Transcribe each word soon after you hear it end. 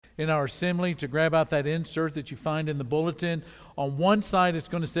in our assembly to grab out that insert that you find in the bulletin. On one side, it's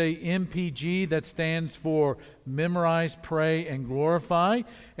going to say MPG. That stands for Memorize, Pray, and Glorify.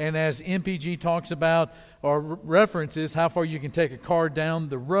 And as MPG talks about or references how far you can take a car down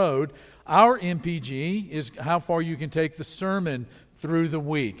the road, our MPG is how far you can take the sermon through the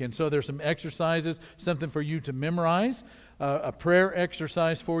week. And so there's some exercises, something for you to memorize. A prayer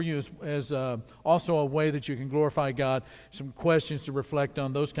exercise for you as also a way that you can glorify God, some questions to reflect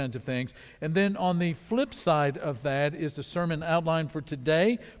on, those kinds of things. And then on the flip side of that is the sermon outline for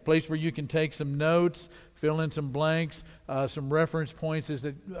today, place where you can take some notes, fill in some blanks, some reference points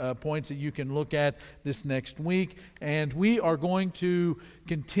that you can look at this next week. And we are going to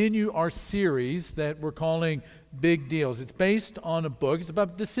continue our series that we're calling Big Deals. It's based on a book. It's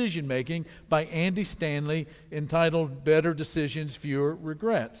about decision making by Andy Stanley, entitled Better Decisions, Fewer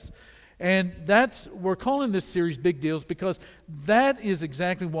Regrets. And we're calling this series Big Deals because that is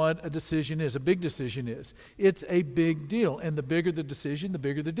exactly what a decision is. A big decision is. It's a big deal. And the bigger the decision, the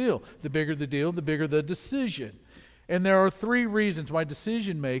bigger the deal. The bigger the deal, the bigger the decision. And there are three reasons why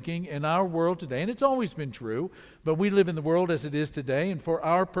decision making in our world today, and it's always been true, but we live in the world as it is today, and for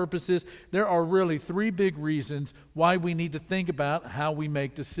our purposes, there are really three big reasons why we need to think about how we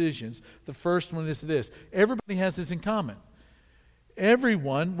make decisions. The first one is this: everybody has this in common.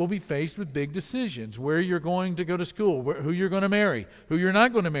 Everyone will be faced with big decisions: where you're going to go to school, who you're going to marry, who you're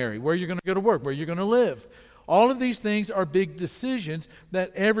not going to marry, where you're going to go to work, where you're going to live. All of these things are big decisions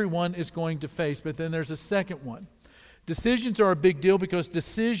that everyone is going to face. But then there's a second one. Decisions are a big deal because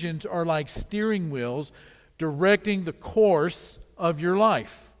decisions are like steering wheels directing the course of your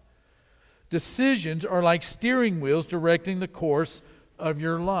life. Decisions are like steering wheels directing the course of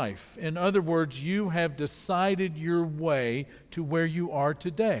your life. In other words, you have decided your way to where you are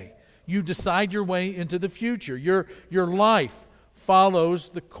today. You decide your way into the future. Your life follows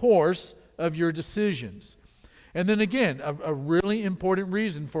the course of your decisions. And then again, a really important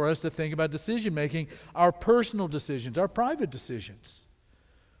reason for us to think about decision making, our personal decisions, our private decisions,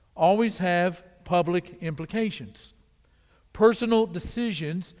 always have public implications. Personal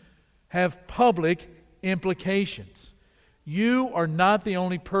decisions have public implications. You are not the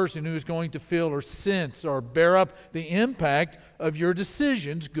only person who is going to feel or sense or bear up the impact of your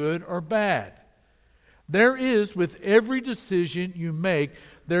decisions, good or bad. There is, with every decision you make,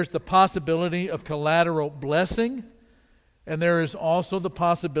 there's the possibility of collateral blessing, and there is also the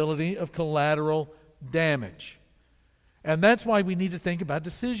possibility of collateral damage. And that's why we need to think about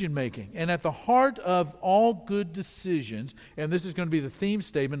decision making. And at the heart of all good decisions, and this is going to be the theme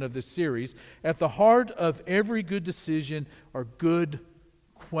statement of this series, at the heart of every good decision are good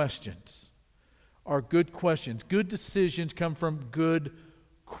questions. Are good questions. Good decisions come from good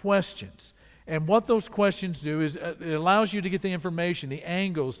questions. And what those questions do is it allows you to get the information, the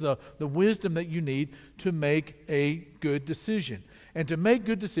angles, the wisdom that you need to make a good decision. And to make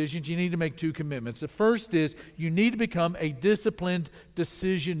good decisions, you need to make two commitments. The first is you need to become a disciplined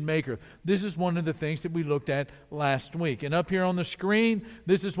decision maker. This is one of the things that we looked at last week. And up here on the screen,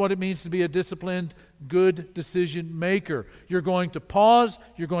 this is what it means to be a disciplined, good decision maker. You're going to pause,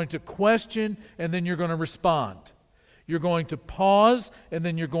 you're going to question, and then you're going to respond. You're going to pause, and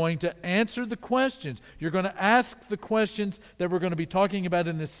then you're going to answer the questions. You're going to ask the questions that we're going to be talking about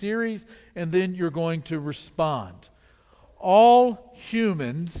in this series, and then you're going to respond. All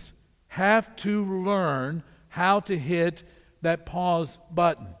humans have to learn how to hit that pause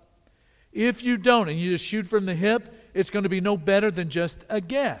button. If you don't, and you just shoot from the hip, it's going to be no better than just a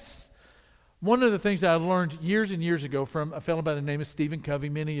guess. One of the things that I learned years and years ago from a fellow by the name of Stephen Covey,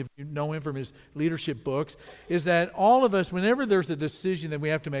 many of you know him from his leadership books, is that all of us, whenever there's a decision that we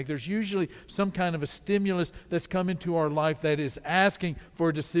have to make, there's usually some kind of a stimulus that's come into our life that is asking for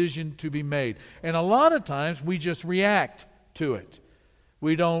a decision to be made. And a lot of times we just react to it.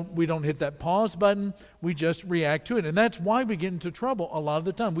 We don't hit that pause button, we just react to it. And that's why we get into trouble a lot of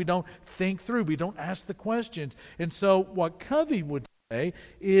the time. We don't think through, we don't ask the questions. And so what Covey would say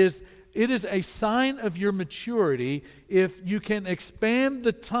is, it is a sign of your maturity if you can expand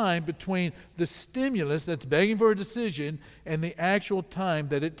the time between the stimulus that's begging for a decision and the actual time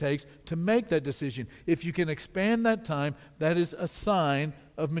that it takes to make that decision. If you can expand that time, that is a sign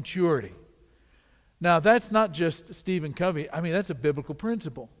of maturity. Now, that's not just Stephen Covey. I mean, that's a biblical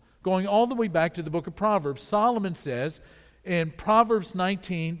principle. Going all the way back to the book of Proverbs, Solomon says in Proverbs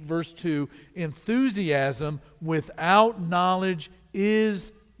 19, verse 2, enthusiasm without knowledge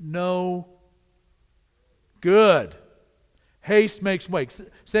is no good. Haste makes mistakes.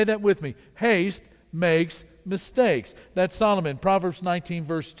 Say that with me. Haste makes mistakes. That's Solomon, Proverbs 19,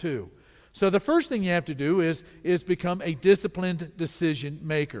 verse 2. So the first thing you have to do is become a disciplined decision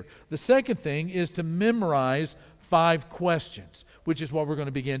maker. The second thing is to memorize 5 questions, which is what we're going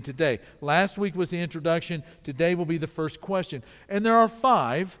to begin today. Last week was the introduction. Today will be the first question. And there are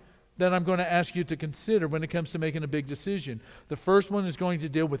 5 that I'm going to ask you to consider when it comes to making a big decision. The first one is going to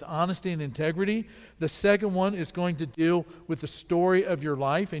deal with honesty and integrity. The second one is going to deal with the story of your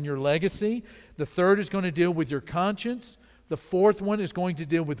life and your legacy. The third is going to deal with your conscience. The fourth one is going to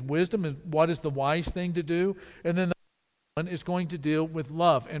deal with wisdom and what is the wise thing to do. And then the one is going to deal with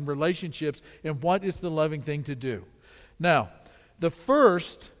love and relationships and what is the loving thing to do. Now, the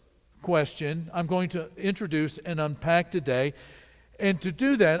first question I'm going to introduce and unpack today. And to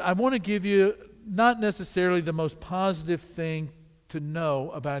do that, I want to give you not necessarily the most positive thing to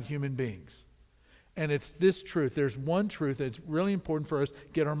know about human beings. And it's this truth. There's one truth that's really important for us to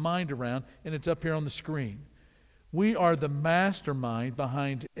get our mind around, and it's up here on the screen. We are the mastermind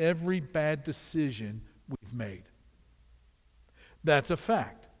behind every bad decision we've made. That's a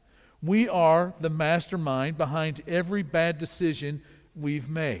fact. We are the mastermind behind every bad decision we've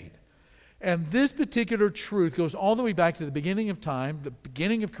made. And this particular truth goes all the way back to the beginning of time, the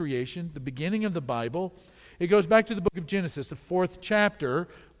beginning of creation, the beginning of the Bible. It goes back to the book of Genesis, the 4th chapter,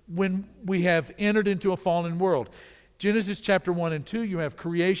 when we have entered into a fallen world. Genesis chapter 1 and 2, you have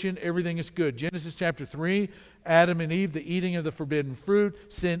creation, everything is good. Genesis chapter 3, Adam and Eve, the eating of the forbidden fruit.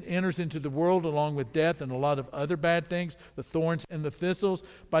 Sin enters into the world along with death and a lot of other bad things, the thorns and the thistles.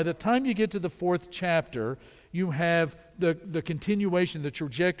 By the time you get to the 4th chapter, you have the continuation, the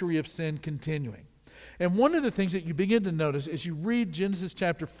trajectory of sin continuing. And one of the things that you begin to notice as you read Genesis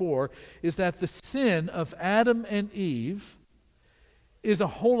chapter 4 is that the sin of Adam and Eve is a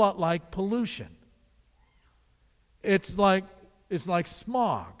whole lot like pollution. It's like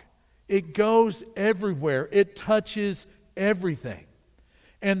smog. It goes everywhere. It touches everything.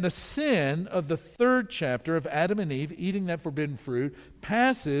 And the sin of the 3rd chapter of Adam and Eve eating that forbidden fruit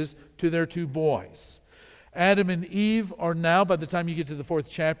passes to their 2 boys. Adam and Eve are now, by the time you get to the 4th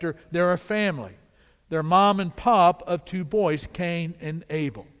chapter, they're a family. They're mom and pop of 2 boys, Cain and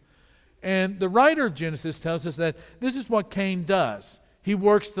Abel. And the writer of Genesis tells us that this is what Cain does. He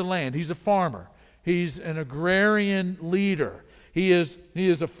works the land. He's a farmer. He's an agrarian leader. He is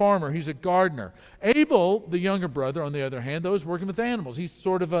a farmer. He's a gardener. Abel, the younger brother, on the other hand, though, is working with animals. He's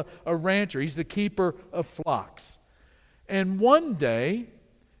sort of a rancher. He's the keeper of flocks. And one day,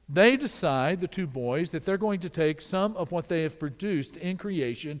 they decide, the 2 boys, that they're going to take some of what they have produced in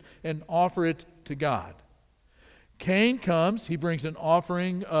creation and offer it to God. Cain comes. He brings an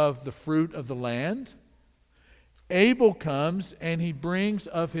offering of the fruit of the land. Abel comes and he brings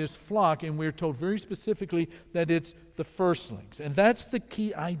of his flock, and we're told very specifically that it's the firstlings. And that's the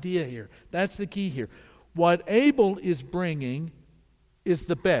key idea here. That's the key here. What Abel is bringing is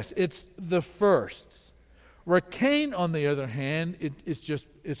the best. It's the firsts. Where Cain, on the other hand,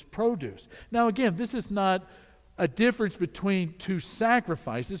 it's produce. Now again, this is not a difference between 2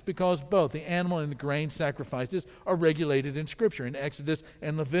 sacrifices, because both the animal and the grain sacrifices are regulated in Scripture, in Exodus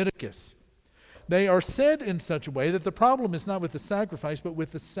and Leviticus. They are said in such a way that the problem is not with the sacrifice, but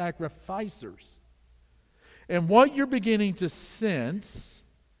with the sacrificers. And what you're beginning to sense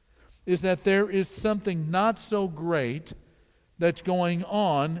is that there is something not so great that's going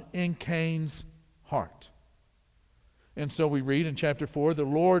on in Cain's heart. And so we read in chapter 4, the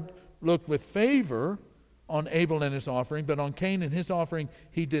Lord looked with favor on Abel and his offering, but on Cain and his offering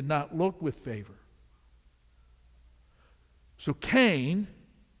he did not look with favor. So Cain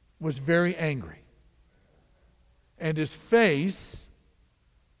was very angry, and his face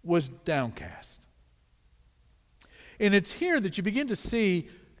was downcast. And it's here that you begin to see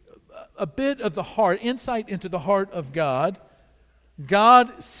a bit of the heart, insight into the heart of God.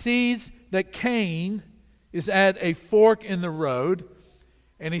 God sees that Cain is at a fork in the road,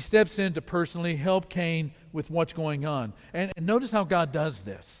 and he steps in to personally help Cain with what's going on. And notice how God does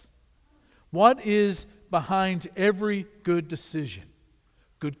this. What is behind every good decision?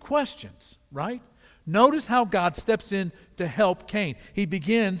 Good questions, right? Notice how God steps in to help Cain. He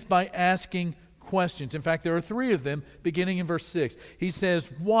begins by asking questions. In fact, there are 3 of them, beginning in verse 6. He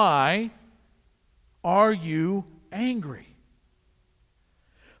says, "Why are you angry?"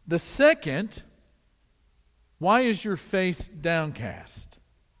 The second, "Why is your face downcast?"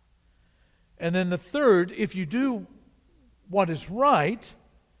 And then the third, "If you do what is right,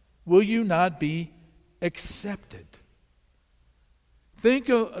 will you not be accepted?" Think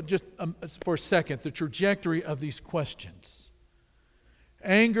of just for a second the trajectory of these questions.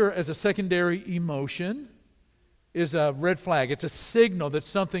 Anger as a secondary emotion is a red flag. It's a signal that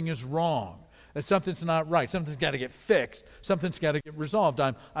something is wrong, that something's not right, something's got to get fixed, something's got to get resolved.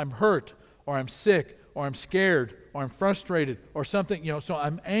 I'm hurt, or I'm sick, or I'm scared, or I'm frustrated, or something, so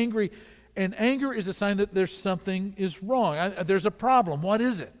I'm angry. And anger is a sign that there's something is wrong. There's a problem. What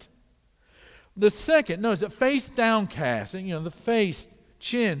is it? The second, notice it, face downcast, and the face,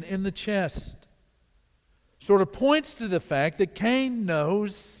 chin in the chest, sort of points to the fact that Cain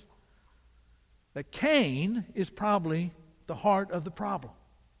knows that Cain is probably the heart of the problem.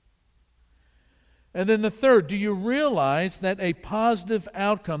 And then the third, do you realize that a positive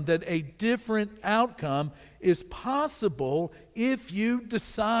outcome, that a different outcome is possible if you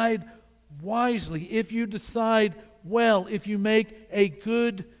decide wisely, if you decide well, if you make a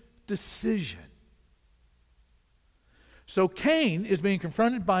good decision? So Cain is being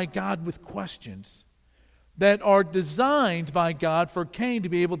confronted by God with questions that are designed by God for Cain to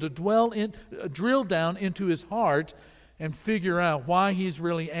be able to drill down into his heart and figure out why he's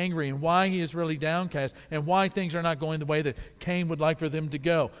really angry and why he is really downcast and why things are not going the way that Cain would like for them to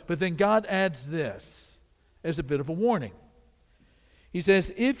go. But then God adds this as a bit of a warning. He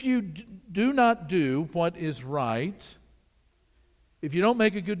says, if you do not do what is right, if you don't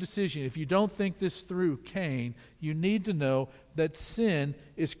make a good decision, if you don't think this through, Cain, you need to know that sin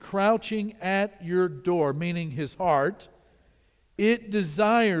is crouching at your door, meaning his heart. It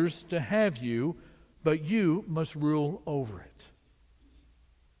desires to have you, but you must rule over it.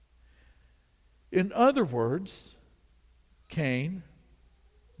 In other words, Cain,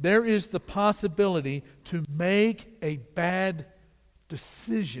 there is the possibility to make a bad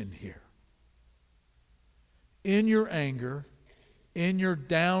decision here. In your anger, in your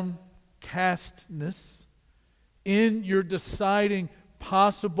downcastness, in your deciding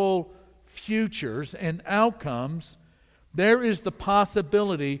possible futures and outcomes, there is the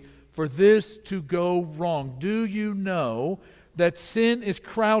possibility for this to go wrong. Do you know that sin is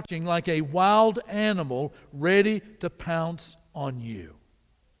crouching like a wild animal ready to pounce on you?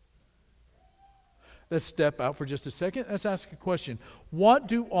 Let's step out for just a second. Let's ask a question. What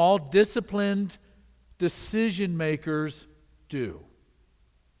do all disciplined decision makers do?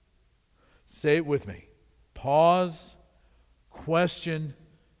 Say it with me. Pause, question,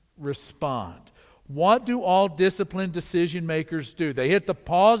 respond. What do all disciplined decision makers do? They hit the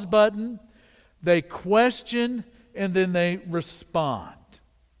pause button, they question, and then they respond.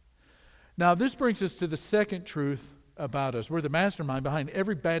 Now, this brings us to the second truth about us. We're the mastermind behind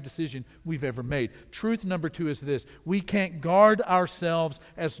every bad decision we've ever made. Truth number 2 is this: we can't guard ourselves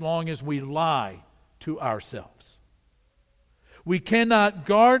as long as we lie to ourselves. We cannot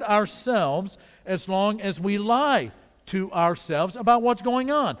guard ourselves as long as we lie to ourselves about what's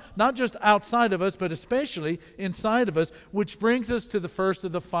going on. Not just outside of us, but especially inside of us, which brings us to the first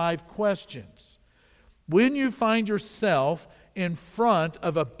of the 5 questions. When you find yourself in front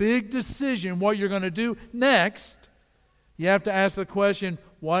of a big decision, what you're going to do next, you have to ask the question,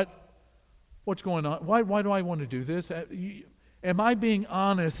 what's going on? Why do I want to do this? Am I being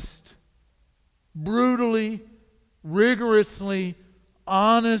honest, brutally, rigorously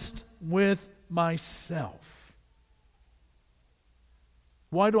honest with myself?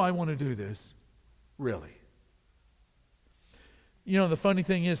 Why do I want to do this, really? The funny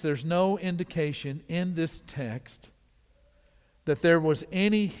thing is there's no indication in this text that there was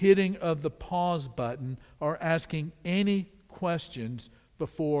any hitting of the pause button or asking any questions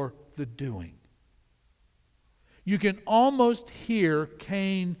before the doing. You can almost hear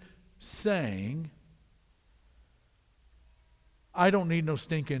Cain saying, I don't need no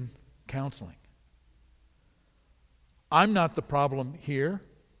stinking counseling. I'm not the problem here.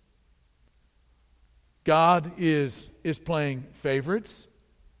 God is playing favorites.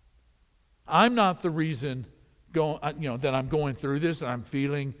 I'm not the reason that I'm going through this, that I'm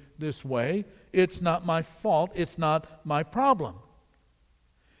feeling this way. It's not my fault. It's not my problem.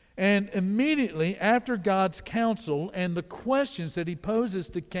 And immediately after God's counsel and the questions that he poses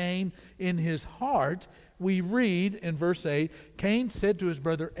to Cain in his heart, we read in verse 8, Cain said to his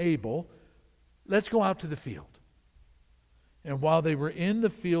brother Abel, let's go out to the field. And while they were in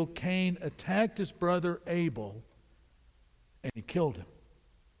the field, Cain attacked his brother Abel and he killed him.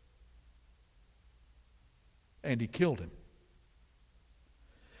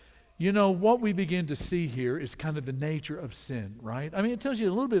 What we begin to see here is kind of the nature of sin, right? I mean, it tells you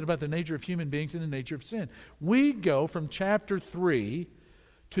a little bit about the nature of human beings and the nature of sin. We go from chapter 3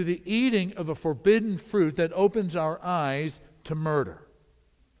 to the eating of a forbidden fruit that opens our eyes to murder.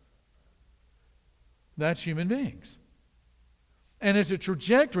 That's human beings. And it's a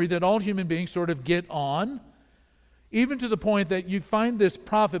trajectory that all human beings sort of get on, even to the point that you find this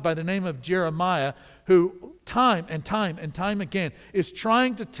prophet by the name of Jeremiah, who time and time again is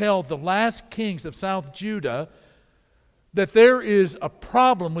trying to tell the last kings of South Judah that there is a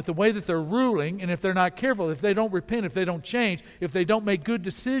problem with the way that they're ruling, and if they're not careful, if they don't repent, if they don't change, if they don't make good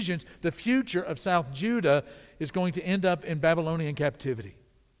decisions, the future of South Judah is going to end up in Babylonian captivity.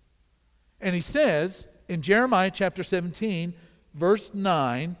 And he says in Jeremiah chapter 17, verse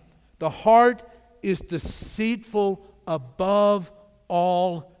 9, the heart is deceitful above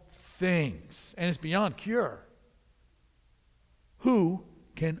all things, and it's beyond cure. Who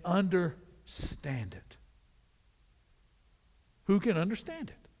can understand it? Who can understand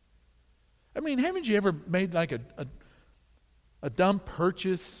it? I mean, haven't you ever made like a dumb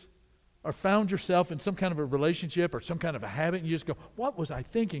purchase or found yourself in some kind of a relationship or some kind of a habit and you just go, what was I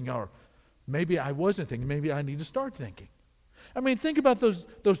thinking? Or maybe I wasn't thinking. Maybe I need to start thinking. I mean, think about those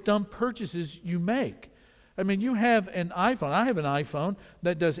dumb purchases you make. I mean, you have an iPhone. I have an iPhone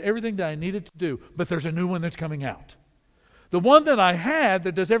that does everything that I need it to do, but there's a new one that's coming out. The one that I have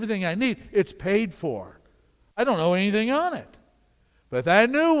that does everything I need, it's paid for. I don't know anything on it. But that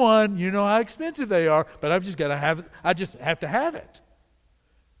new one, you know how expensive they are, but I've just got to have it. I just have to have it.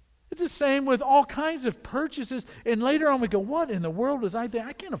 It's the same with all kinds of purchases. And later on we go, what in the world is I think?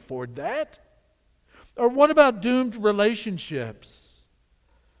 I can't afford that. Or what about doomed relationships?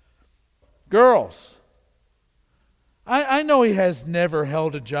 Girls, I know he has never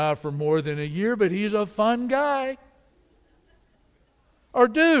held a job for more than a year, but he's a fun guy. Or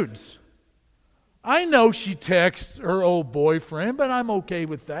dudes, I know she texts her old boyfriend, but I'm okay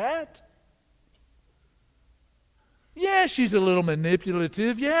with that. Yeah, she's a little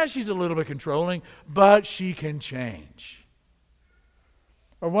manipulative. Yeah, she's a little bit controlling, but she can change.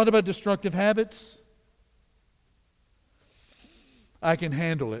 Or what about destructive habits? I can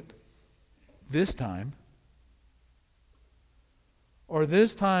handle it this time. Or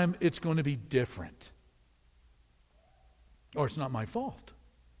this time it's going to be different. Or it's not my fault.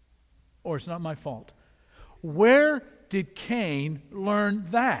 Or it's not my fault. Where did Cain learn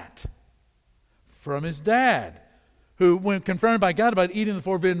that? From his dad, who, when confronted by God about eating the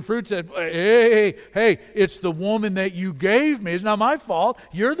forbidden fruit, said, hey, it's the woman that you gave me. It's not my fault.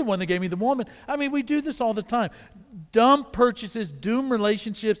 You're the one that gave me the woman. I mean, we do this all the time. Dumb purchases, doomed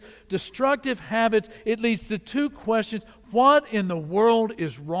relationships, destructive habits. It leads to two questions. What in the world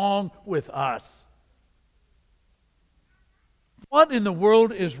is wrong with us? What in the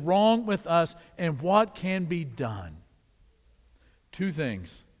world is wrong with us, and what can be done? Two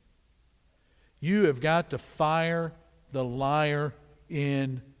things. You have got to fire the liar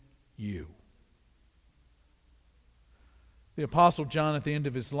in you. The Apostle John at the end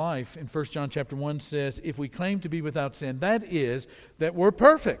of his life in 1 John chapter 1 says, if we claim to be without sin, that is, that we're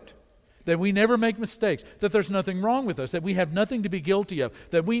perfect, that we never make mistakes, that there's nothing wrong with us, that we have nothing to be guilty of,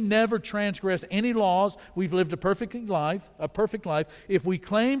 that we never transgress any laws, we've lived a perfect life. If we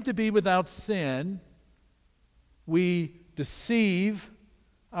claim to be without sin, we deceive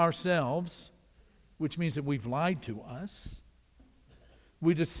ourselves, which means that we've lied to us.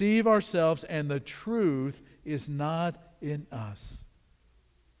 We deceive ourselves, and the truth is not in us.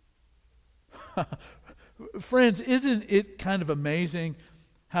 Friends, isn't it kind of amazing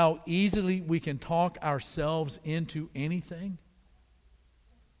how easily we can talk ourselves into anything?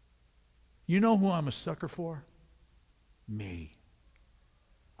 You know who I'm a sucker for? Me.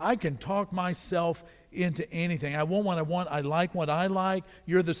 I can talk myself into anything. I want what I want. I like what I like.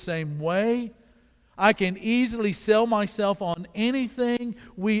 You're the same way. I can easily sell myself on anything.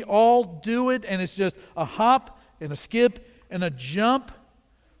 We all do it, and it's just a hop and a skip and a jump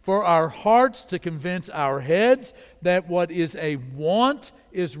for our hearts to convince our heads that what is a want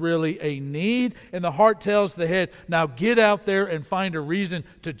is really a need, and the heart tells the head, now get out there and find a reason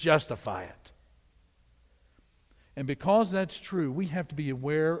to justify it. And because that's true, we have to be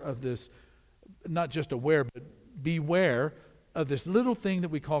aware of this, not just aware, but beware of this little thing that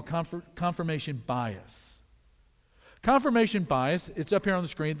we call confirmation bias. Confirmation bias, it's up here on the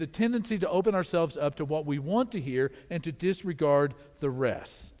screen, the tendency to open ourselves up to what we want to hear and to disregard the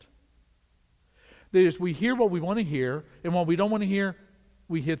rest. That is, we hear what we want to hear, and what we don't want to hear,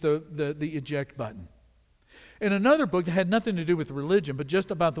 we hit the eject button. In another book that had nothing to do with religion, but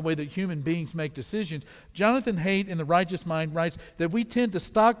just about the way that human beings make decisions, Jonathan Haidt in The Righteous Mind writes that we tend to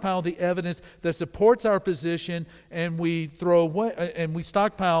stockpile the evidence that supports our position, and we throw away, and we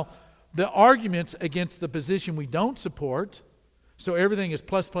stockpile the arguments against the position we don't support. So everything is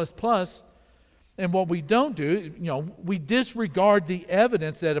plus, plus, plus. And what we don't do, we disregard the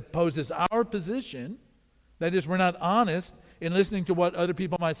evidence that opposes our position. That is, we're not honest in listening to what other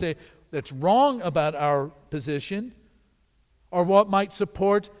people might say that's wrong about our position, or what might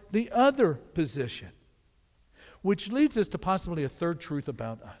support the other position. Which leads us to possibly a third truth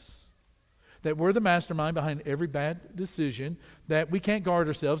about us. that we're the mastermind behind every bad decision, that we can't guard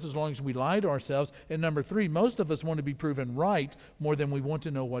ourselves as long as we lie to ourselves. And number 3, most of us want to be proven right more than we want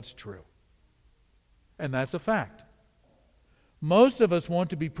to know what's true. And that's a fact. Most of us want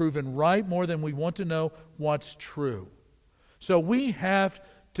to be proven right more than we want to know what's true. So we have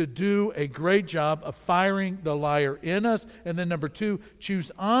to do a great job of firing the liar in us. And then number 2,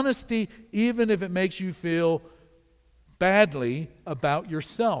 choose honesty even if it makes you feel badly about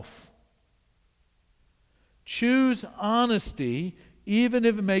yourself. Choose honesty even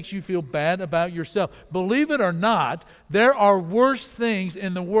if it makes you feel bad about yourself. Believe it or not, there are worse things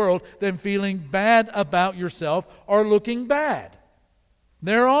in the world than feeling bad about yourself or looking bad.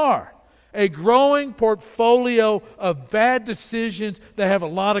 There are. A growing portfolio of bad decisions that have a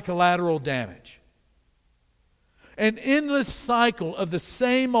lot of collateral damage. An endless cycle of the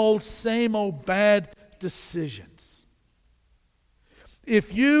same old bad decisions.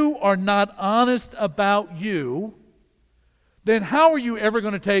 If you are not honest about you, then how are you ever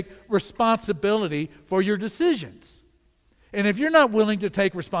going to take responsibility for your decisions? And if you're not willing to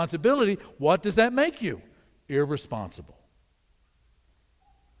take responsibility, what does that make you? Irresponsible.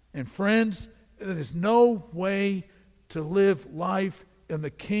 And friends, there is no way to live life in the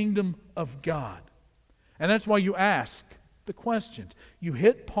kingdom of God. And that's why you ask the questions. You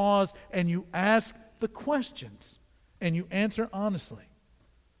hit pause and you ask the questions. And you answer honestly.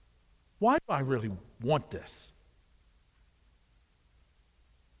 Why do I really want this?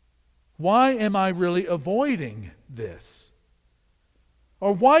 Why am I really avoiding this?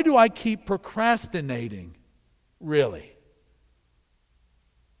 Or why do I keep procrastinating, really?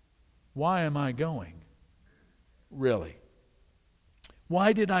 Why am I going, really?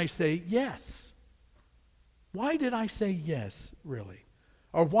 Why did I say yes? Why did I say yes, really?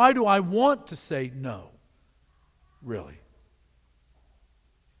 Or why do I want to say no, really?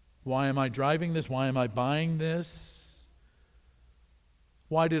 Why am I driving this? Why am I buying this?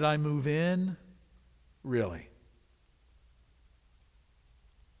 Why did I move in? Really?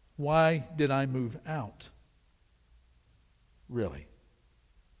 Why did I move out? Really?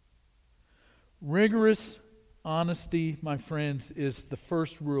 Rigorous honesty, my friends, is the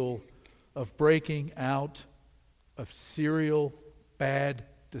first rule of breaking out of serial bad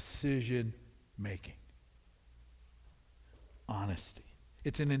decision making. Honesty.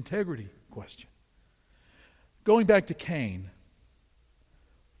 It's an integrity question. Going back to Cain,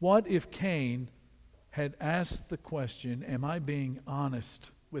 what if Cain had asked the question, am I being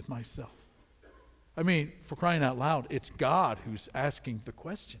honest with myself? I mean, for crying out loud, it's God who's asking the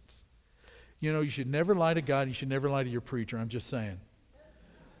questions. You know, you should never lie to God. You should never lie to your preacher. I'm just saying.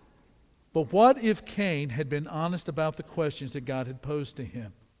 But what if Cain had been honest about the questions that God had posed to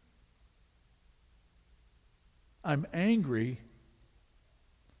him? I'm angry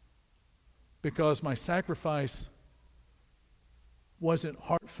because my sacrifice wasn't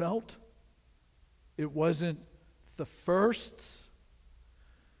heartfelt. It wasn't the first.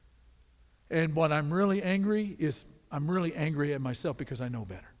 And what I'm really angry is I'm really angry at myself because I know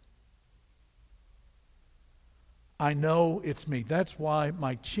better. I know it's me. That's why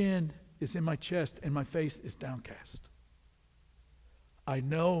my chin is in my chest and my face is downcast. I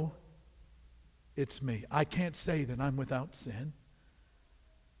know it's me. I can't say that I'm without sin.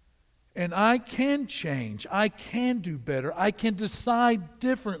 And I can change. I can do better. I can decide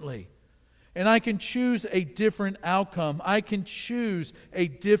differently. And I can choose a different outcome. I can choose a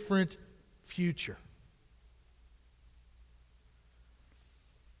different future.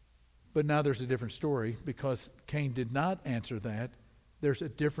 But now there's a different story because Cain did not answer that. There's a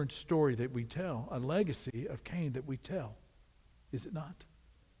different story that we tell, a legacy of Cain that we tell. Is it not?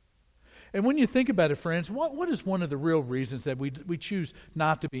 And when you think about it, friends, what is one of the real reasons that we choose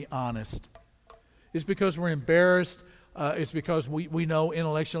not to be honest? It's because we're embarrassed. It's because we know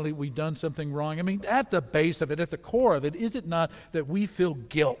intellectually we've done something wrong. I mean, at the base of it, at the core of it, is it not that we feel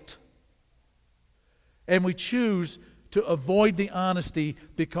guilt? And we choose to avoid the honesty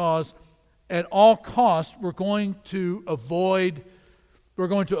because at all costs we're going to avoid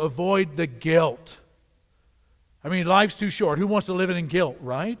the guilt. I mean, life's too short. Who wants to live in guilt,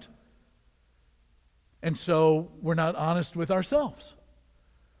 right? And so we're not honest with ourselves.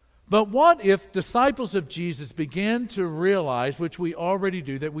 But what if disciples of Jesus began to realize, which we already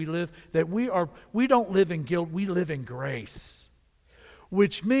do, that we don't live in guilt, we live in grace.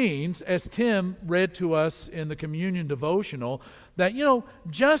 Which means, as Tim read to us in the communion devotional, that,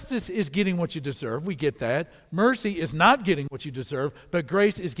 justice is getting what you deserve. We get that. Mercy is not getting what you deserve, but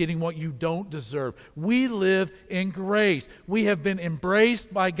grace is getting what you don't deserve. We live in grace. We have been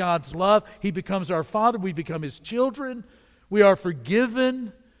embraced by God's love. He becomes our Father. We become His children. We are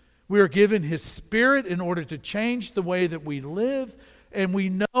forgiven. We are given His Spirit in order to change the way that we live, and we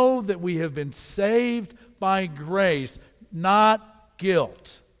know that we have been saved by grace, not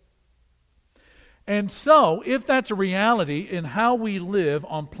guilt. And so, if that's a reality in how we live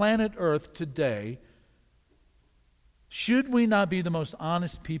on planet Earth today, should we not be the most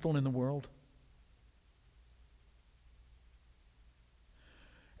honest people in the world?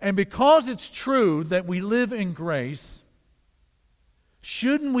 And because it's true that we live in grace,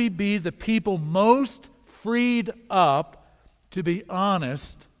 shouldn't we be the people most freed up to be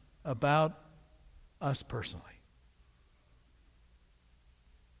honest about us personally?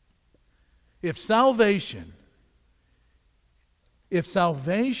 If salvation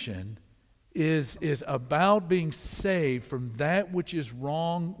is about being saved from that which is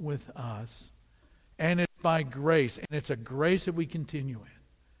wrong with us, and it's by grace, and it's a grace that we continue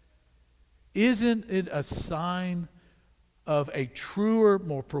in, isn't it a sign of a truer,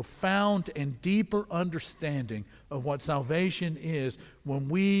 more profound, and deeper understanding of what salvation is when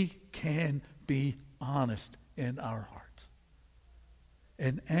we can be honest in our hearts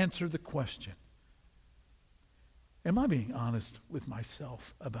and answer the question, am I being honest with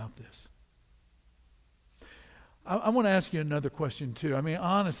myself about this? I want to ask you another question too. I mean,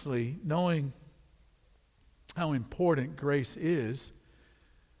 honestly, knowing how important grace is,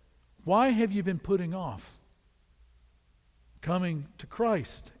 why have you been putting off coming to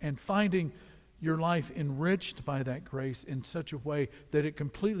Christ and finding your life enriched by that grace in such a way that it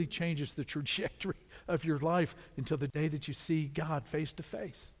completely changes the trajectory of your life until the day that you see God face to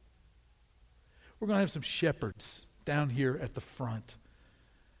face? We're going to have some shepherds down here at the front.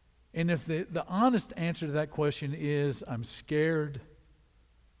 And if the honest answer to that question is, I'm scared,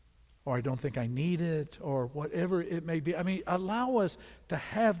 or I don't think I need it, or whatever it may be, I mean, allow us to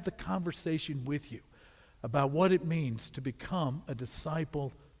have the conversation with you about what it means to become a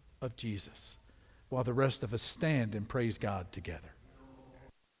disciple of Jesus while the rest of us stand and praise God together.